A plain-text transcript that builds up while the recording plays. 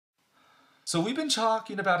So we've been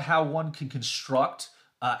talking about how one can construct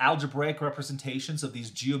algebraic representations of these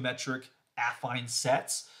geometric affine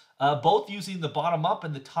sets, both using the bottom-up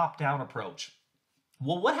and the top-down approach.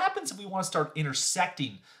 Well, what happens if we want to start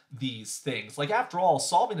intersecting these things? Like, after all,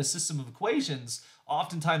 solving a system of equations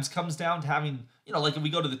oftentimes comes down to having, like if we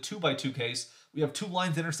go to the 2 by 2 case, we have two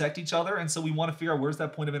lines intersect each other, and so we want to figure out where's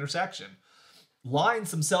that point of intersection. Lines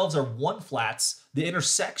themselves are one flats. The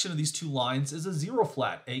intersection of these two lines is a zero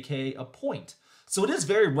flat, aka a point. So it is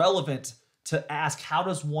very relevant to ask, how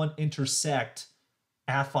does one intersect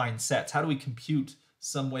affine sets? How do we compute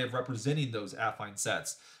some way of representing those affine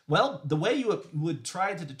sets? Well, the way you would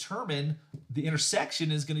try to determine the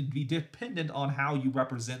intersection is going to be dependent on how you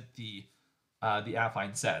represent the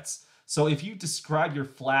affine sets. So if you describe your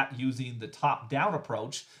flat using the top-down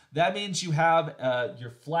approach, that means you have your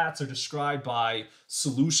flats are described by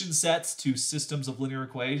solution sets to systems of linear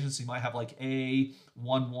equations. So you might have like A11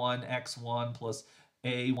 x1 plus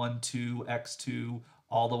A12 x2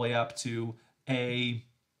 all the way up to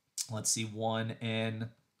let's see, 1n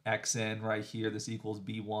xn right here. This equals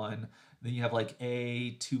B1. Then you have like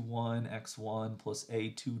A21 x1 plus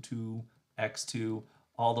A22 x2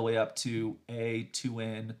 all the way up to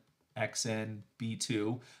A2n xn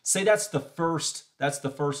b2. Say that's the first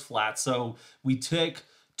flat. So we take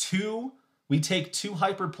two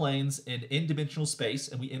hyperplanes in n-dimensional space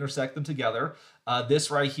and we intersect them together. This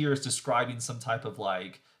right here is describing some type of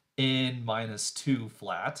like n-2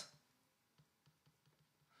 flat.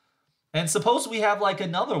 And suppose we have like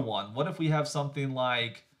another one. What if we have something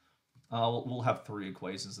like, we'll have three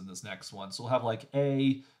equations in this next one. So we'll have like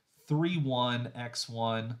A31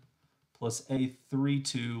 x1 plus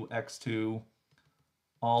A32 x2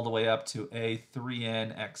 all the way up to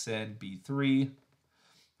A3n xn b3.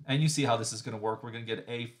 And you see how this is going to work. We're going to get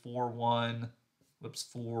A41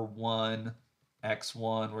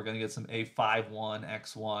 x1. We're going to get some A51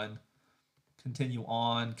 x1. Continue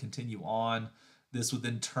on. This would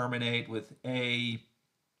then terminate with A4n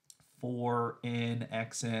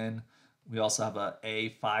xn. We also have a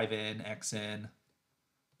A5n xn.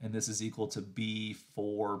 And this is equal to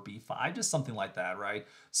B4, B5, just something like that, right?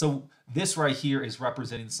 So this right here is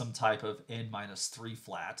representing some type of n-3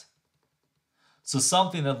 flat. So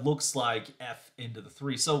something that looks like f into the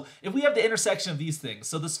 3. So if we have the intersection of these things,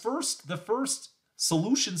 so the first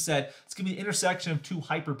solution set, it's going to be the intersection of two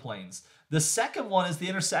hyperplanes. The second one is the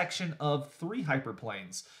intersection of three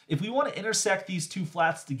hyperplanes. If we want to intersect these two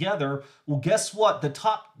flats together, well, guess what? The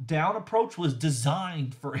top-down approach was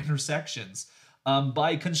designed for intersections.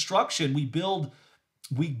 By construction, we build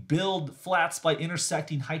flats by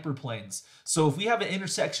intersecting hyperplanes. So if we have an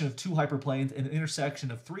intersection of two hyperplanes and an intersection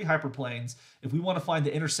of three hyperplanes, if we want to find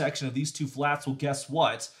the intersection of these two flats, well, guess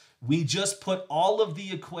what? We just put all of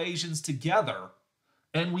the equations together,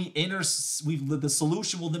 and the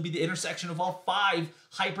solution will then be the intersection of all five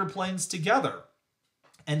hyperplanes together.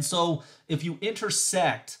 And so if you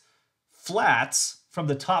intersect flats from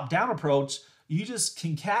the top-down approach, you just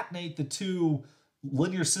concatenate the two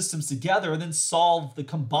linear systems together and then solve the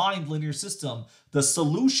combined linear system. The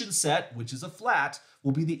solution set, which is a flat,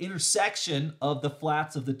 will be the intersection of the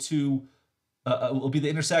flats of the two,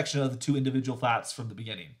 individual flats from the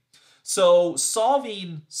beginning. So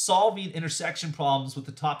solving intersection problems with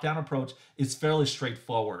the top-down approach is fairly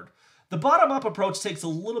straightforward. The bottom-up approach takes a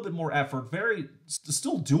little bit more effort,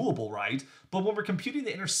 still doable, right? But when we're computing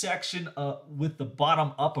the intersection with the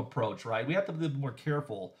bottom-up approach, right, we have to be a bit more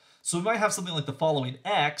careful. So we might have something like the following: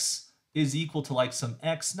 x is equal to like some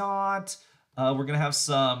x naught. We're gonna have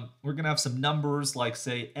some numbers like,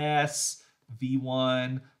 say, s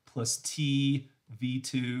v1 plus t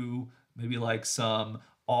v2, maybe like some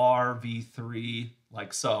r v3,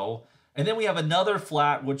 like so. And then we have another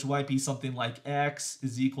flat, which might be something like x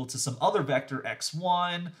is equal to some other vector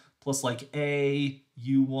x1 plus like a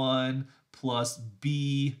u1 plus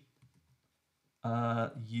b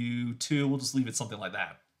u2. We'll just leave it something like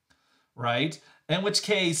that, right? In which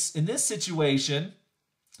case, in this situation,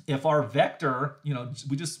 if our vector, we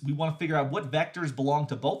want to figure out what vectors belong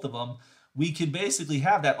to both of them, we can basically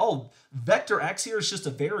have that, vector x here is just a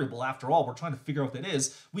variable after all. We're trying to figure out what that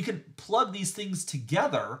is. We can plug these things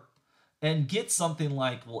together and get something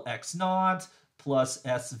like, well, x naught plus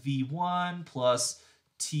SV1 plus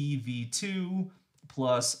TV2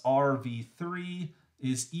 plus RV3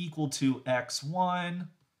 is equal to x1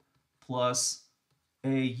 plus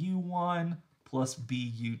AU1 plus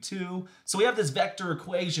BU2. So we have this vector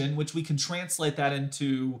equation, which we can translate that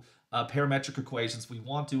into parametric equations if we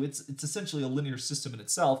want to. It's essentially a linear system in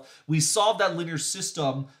itself. We solve that linear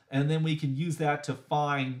system, and then we can use that to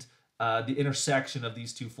find the intersection of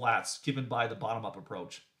these two flats given by the bottom-up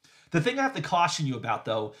approach. The thing I have to caution you about,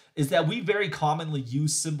 though, is that we very commonly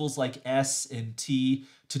use symbols like S and T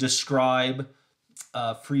to describe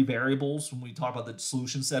free variables when we talk about the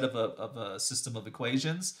solution set of a system of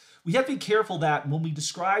equations. We have to be careful that when we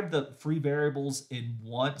describe the free variables in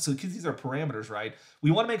one, so because these are parameters, right?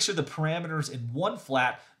 We want to make sure the parameters in one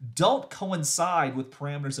flat don't coincide with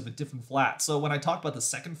parameters of a different flat. So when I talk about the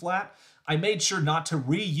second flat, I made sure not to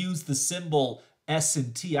reuse the symbol S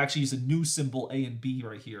and T. I actually use a new symbol A and B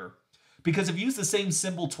right here. Because if you use the same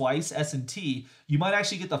symbol twice, S and T, you might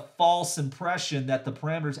actually get the false impression that the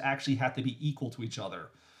parameters actually have to be equal to each other.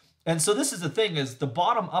 And so this is the thing, is the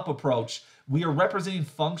bottom-up approach, we are representing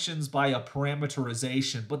functions by a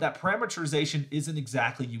parameterization, but that parameterization isn't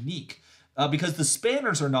exactly unique because the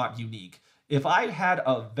spanners are not unique. If I had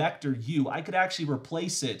a vector u, I could actually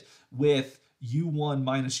replace it with u1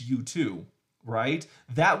 minus u2, right?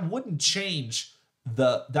 That wouldn't change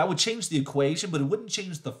that would change the equation, but it wouldn't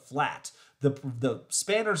change the flat. The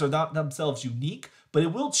spanners are not themselves unique, but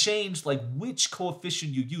it will change like which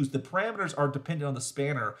coefficient you use. The parameters are dependent on the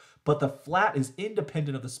spanner, but the flat is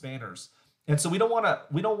independent of the spanners. And so we don't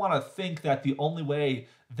want to think that the only way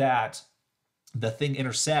that the thing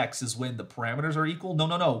intersects is when the parameters are equal.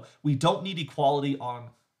 No. We don't need equality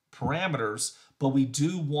on parameters, but we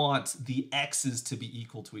do want the x's to be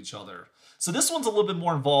equal to each other. So this one's a little bit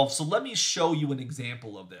more involved, so let me show you an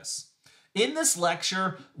example of this. In this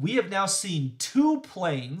lecture, we have now seen two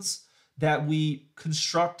planes that we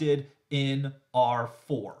constructed in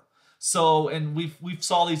R4. So, and we've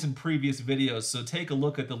saw these in previous videos, so take a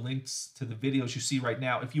look at the links to the videos you see right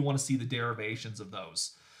now if you want to see the derivations of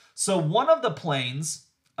those. So one of the planes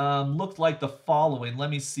looked like the following. Let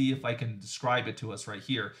me see if I can describe it to us right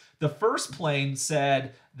here. The first plane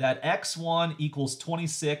said that x1 equals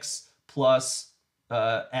 26 plus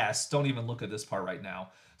s. Don't even look at this part right now.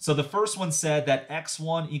 So the first one said that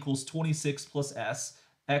x1 equals 26 plus s.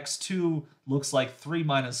 x2 looks like 3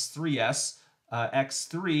 minus 3s.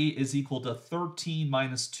 x3 is equal to 13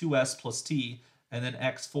 minus 2s plus t. And then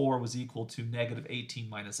x4 was equal to negative 18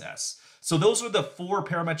 minus s. So those are the four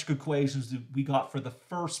parametric equations that we got for the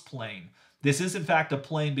first plane. This is in fact a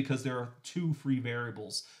plane because there are two free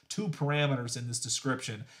variables, two parameters in this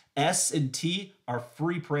description. S and t are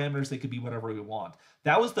free parameters. They could be whatever we want.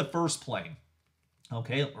 That was the first plane.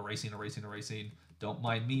 Okay, erasing. Don't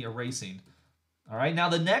mind me erasing. All right, now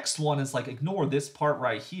the next one is like, ignore this part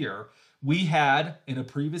right here. We had, in a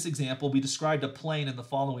previous example, we described a plane in the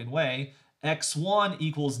following way. x1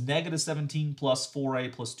 equals negative 17 plus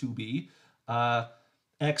 4a plus 2b.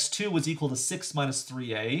 x2 is equal to 6 minus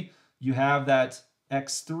 3a. You have that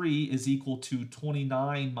x3 is equal to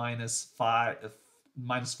 29 minus 4a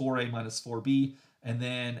minus 4b. And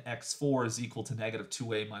then x4 is equal to negative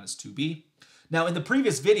 2a minus 2b. Now, in the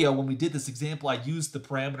previous video, when we did this example, I used the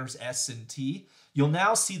parameters s and t. You'll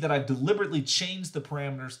now see that I've deliberately changed the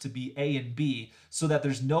parameters to be a and b so that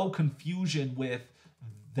there's no confusion with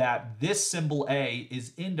that this symbol A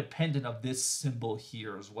is independent of this symbol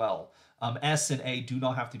here as well. S and A do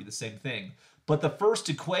not have to be the same thing. But the first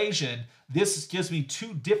equation, this gives me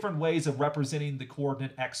two different ways of representing the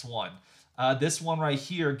coordinate x1. This one right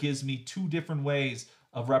here gives me two different ways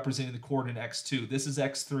of representing the coordinate x2. This is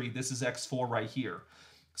x3, this is x4 right here.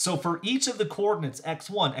 So for each of the coordinates,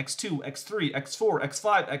 x1, x2, x3, x4,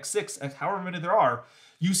 x5, x6, however many there are,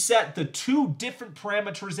 you set the two different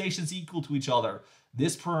parameterizations equal to each other.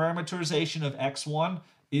 This parameterization of x1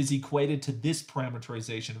 is equated to this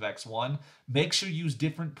parameterization of x1. Make sure you use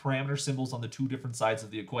different parameter symbols on the two different sides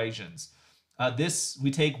of the equations.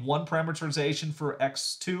 We take one parameterization for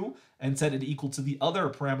x2 and set it equal to the other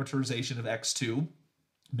parameterization of x2.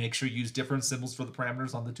 Make sure you use different symbols for the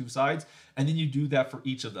parameters on the two sides, and then you do that for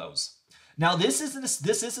each of those. Now, this is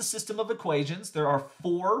a system of equations. There are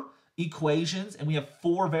four equations, and we have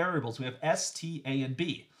four variables. We have s, t, a, and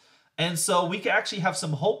b. And so we could actually have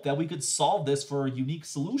some hope that we could solve this for a unique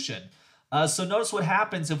solution. So notice what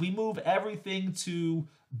happens if we move everything to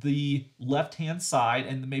the left-hand side,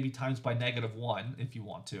 and maybe times by -1 if you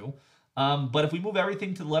want to. But if we move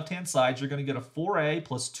everything to the left-hand side, you're going to get a 4a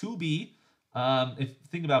plus 2b.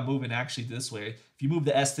 Think about moving actually this way. If you move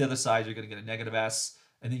the s to the other side, you're going to get a negative s.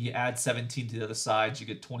 And then you add 17 to the other side, you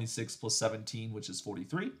get 26 plus 17, which is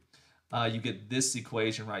 43. You get this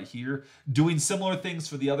equation right here. Doing similar things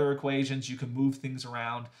for the other equations, you can move things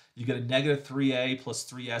around. You get a negative 3a plus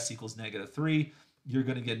 3s equals negative 3. You're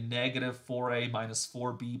going to get negative 4a minus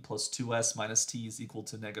 4b plus 2s minus t is equal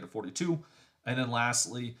to negative 42. And then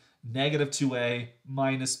lastly, negative 2a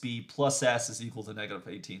minus b plus s is equal to negative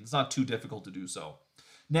 18. It's not too difficult to do so.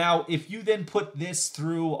 Now, if you then put this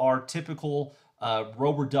through our typical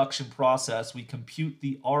row reduction process, we compute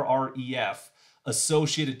the RREF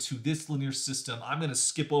associated to this linear system. I'm going to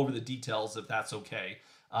skip over the details if that's okay.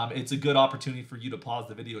 It's a good opportunity for you to pause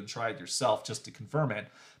the video and try it yourself just to confirm it.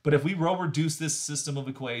 But if we row reduce this system of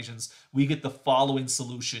equations, we get the following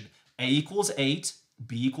solution. A equals 8,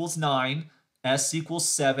 B equals 9, S equals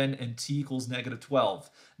 7, and T equals -12.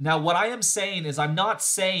 Now, what I am saying is I'm not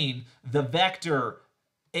saying the vector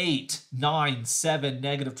 8, 9, 7,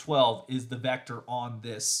 -12 is the vector on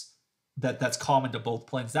this that's common to both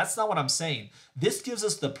planes. That's not what I'm saying. This gives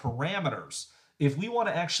us the parameters. If we want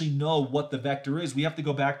to actually know what the vector is, we have to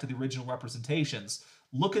go back to the original representations.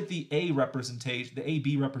 Look at the A representation, the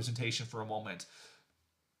AB representation for a moment.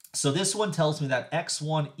 So this one tells me that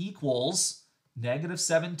x1 equals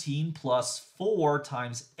 -17 plus 4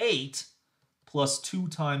 times 8 plus 2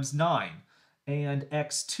 times 9. And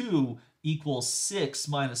x2 equals 6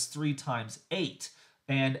 minus 3 times 8.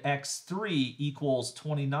 And x3 equals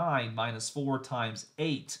 29 minus 4 times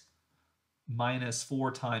 8 minus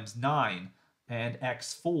 4 times 9. And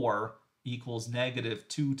x4 equals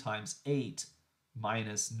 -2 times 8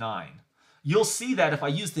 minus 9. You'll see that if I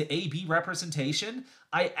use the AB representation,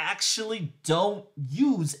 I actually don't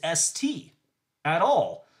use ST at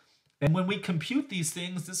all. And when we compute these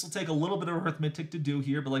things, this will take a little bit of arithmetic to do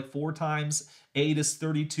here, but like 4 times 8 is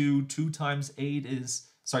 32, 2 times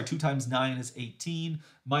 9 is 18,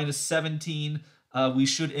 minus 17, we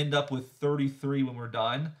should end up with 33 when we're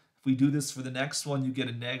done. If we do this for the next one, you get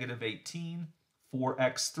a -18. For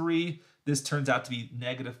x3, this turns out to be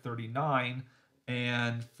 -39,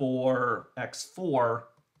 and for x4,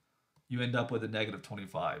 you end up with a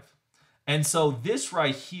 -25. And so this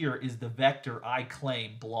right here is the vector I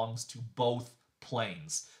claim belongs to both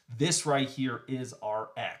planes. This right here is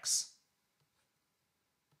our x.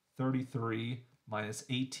 33 minus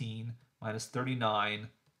 18 minus 39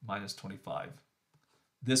 minus 25.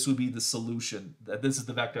 This would be the solution. This is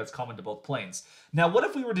the vector that's common to both planes. Now, what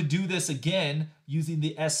if we were to do this again using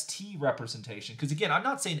the ST representation? Because again, I'm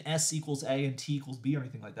not saying S equals A and T equals B or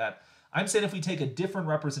anything like that. I'm saying if we take a different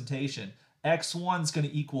representation, x1 is going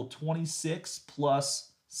to equal 26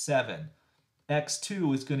 plus 7.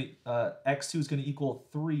 x2 is going to equal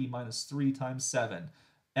 3 minus 3 times 7.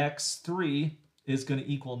 x3 is going to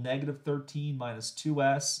equal -13 minus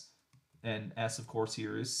 2s, and s, of course,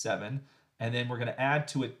 here is 7. And then we're going to add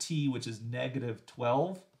to it t, which is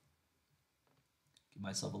 -12. Give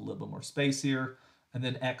myself a little bit more space here. And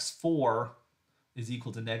then x4 is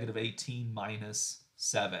equal to -18 minus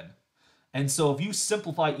 7. And so if you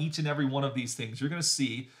simplify each and every one of these things, you're going to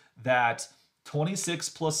see that 26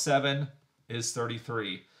 plus 7 is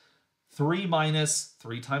 33. 3 minus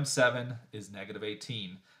 3 times 7 is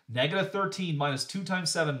 -18. -13 minus 2 times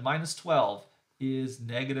 7 minus 12 is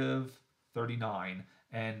 -39.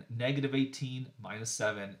 And -18 minus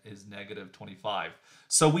 7 is -25.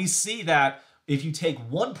 So we see that if you take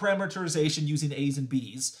one parameterization using A's and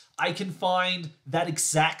B's, I can find that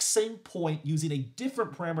exact same point using a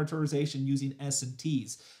different parameterization using S and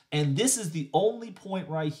T's. And this is the only point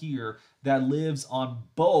right here that lives on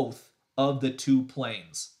both of the two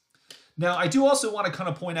planes. Now, I do also want to kind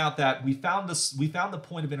of point out that we found the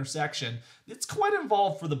point of intersection. It's quite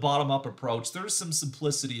involved for the bottom-up approach. There's some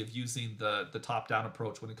simplicity of using the top-down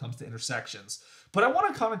approach when it comes to intersections. But I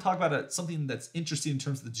want to kind of talk about something that's interesting in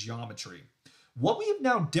terms of the geometry. What we have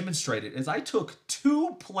now demonstrated is I took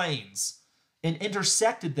two planes and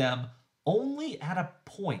intersected them only at a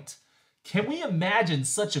point. Can we imagine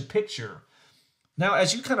such a picture? Now,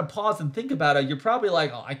 as you kind of pause and think about it, you're probably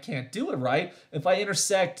like, oh, I can't do it, right? If I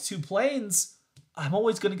intersect two planes, I'm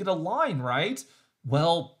always going to get a line, right?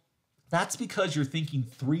 Well, that's because you're thinking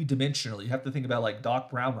three-dimensionally. You have to think about like Doc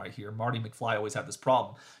Brown right here. Marty McFly always had this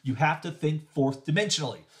problem. You have to think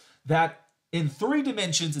fourth-dimensionally. That in 3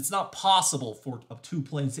 dimensions, it's not possible for two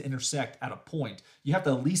planes to intersect at a point. You have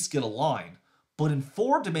to at least get a line. But in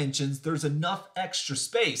 4 dimensions, there's enough extra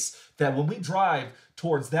space that when we drive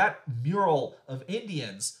towards that mural of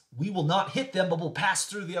Indians, we will not hit them, but we'll pass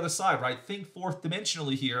through the other side, right? Think fourth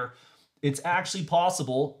dimensionally here. It's actually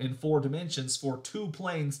possible in 4 dimensions for two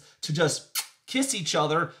planes to just kiss each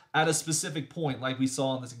other at a specific point, like we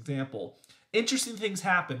saw in this example. Interesting things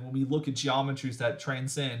happen when we look at geometries that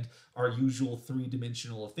transcend our usual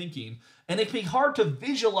 3-dimensional thinking, and it can be hard to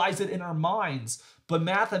visualize it in our minds, but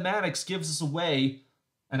mathematics gives us a way,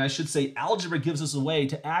 and I should say algebra gives us a way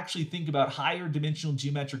to actually think about higher dimensional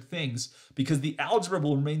geometric things, because the algebra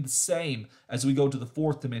will remain the same as we go to the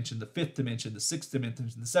 4th dimension, the 5th dimension, the 6th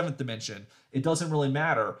dimension, the 7th dimension. It doesn't really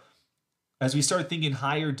matter. As we start thinking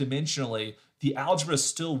higher dimensionally, the algebra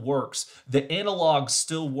still works, the analogs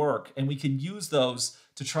still work, and we can use those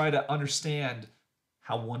to try to understand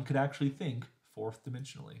how one could actually think fourth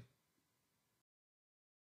dimensionally.